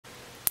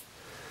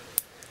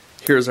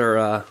Here's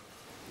our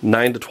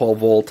 9 to 12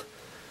 volt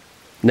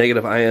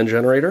negative ion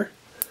generator.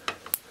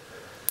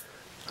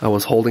 I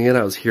was holding it,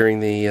 I was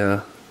hearing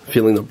the,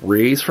 feeling the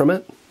rays from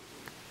it.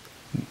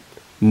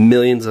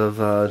 Millions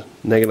of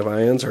negative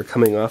ions are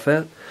coming off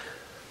that.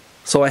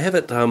 So I have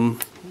it, I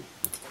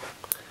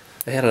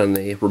had it on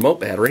a remote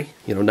battery,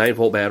 9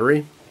 volt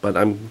battery, but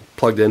I'm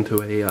plugged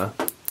into a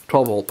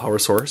 12 volt power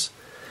source.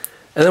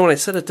 And then when I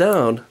set it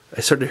down,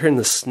 I started hearing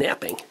this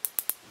snapping.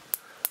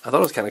 I thought it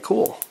was kind of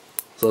cool.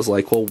 So I was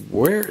like, well,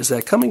 where is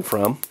that coming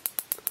from?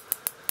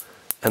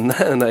 And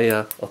then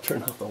I'll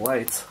turn off the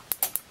lights.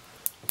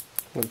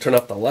 I'm going to turn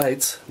off the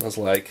lights, and I was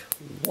like,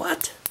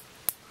 what?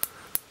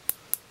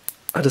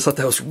 I just thought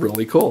that was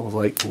really cool. I was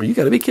like, well, you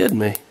got to be kidding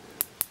me.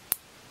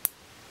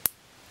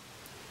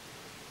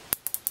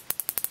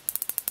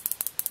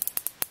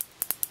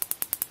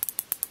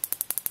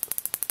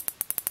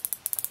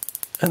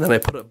 And then I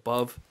put it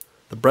above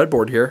the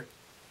breadboard here.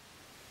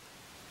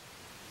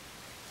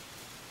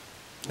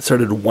 It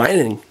started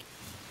whining.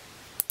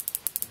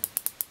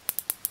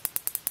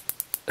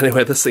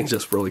 Anyway, this thing's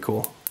just really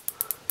cool.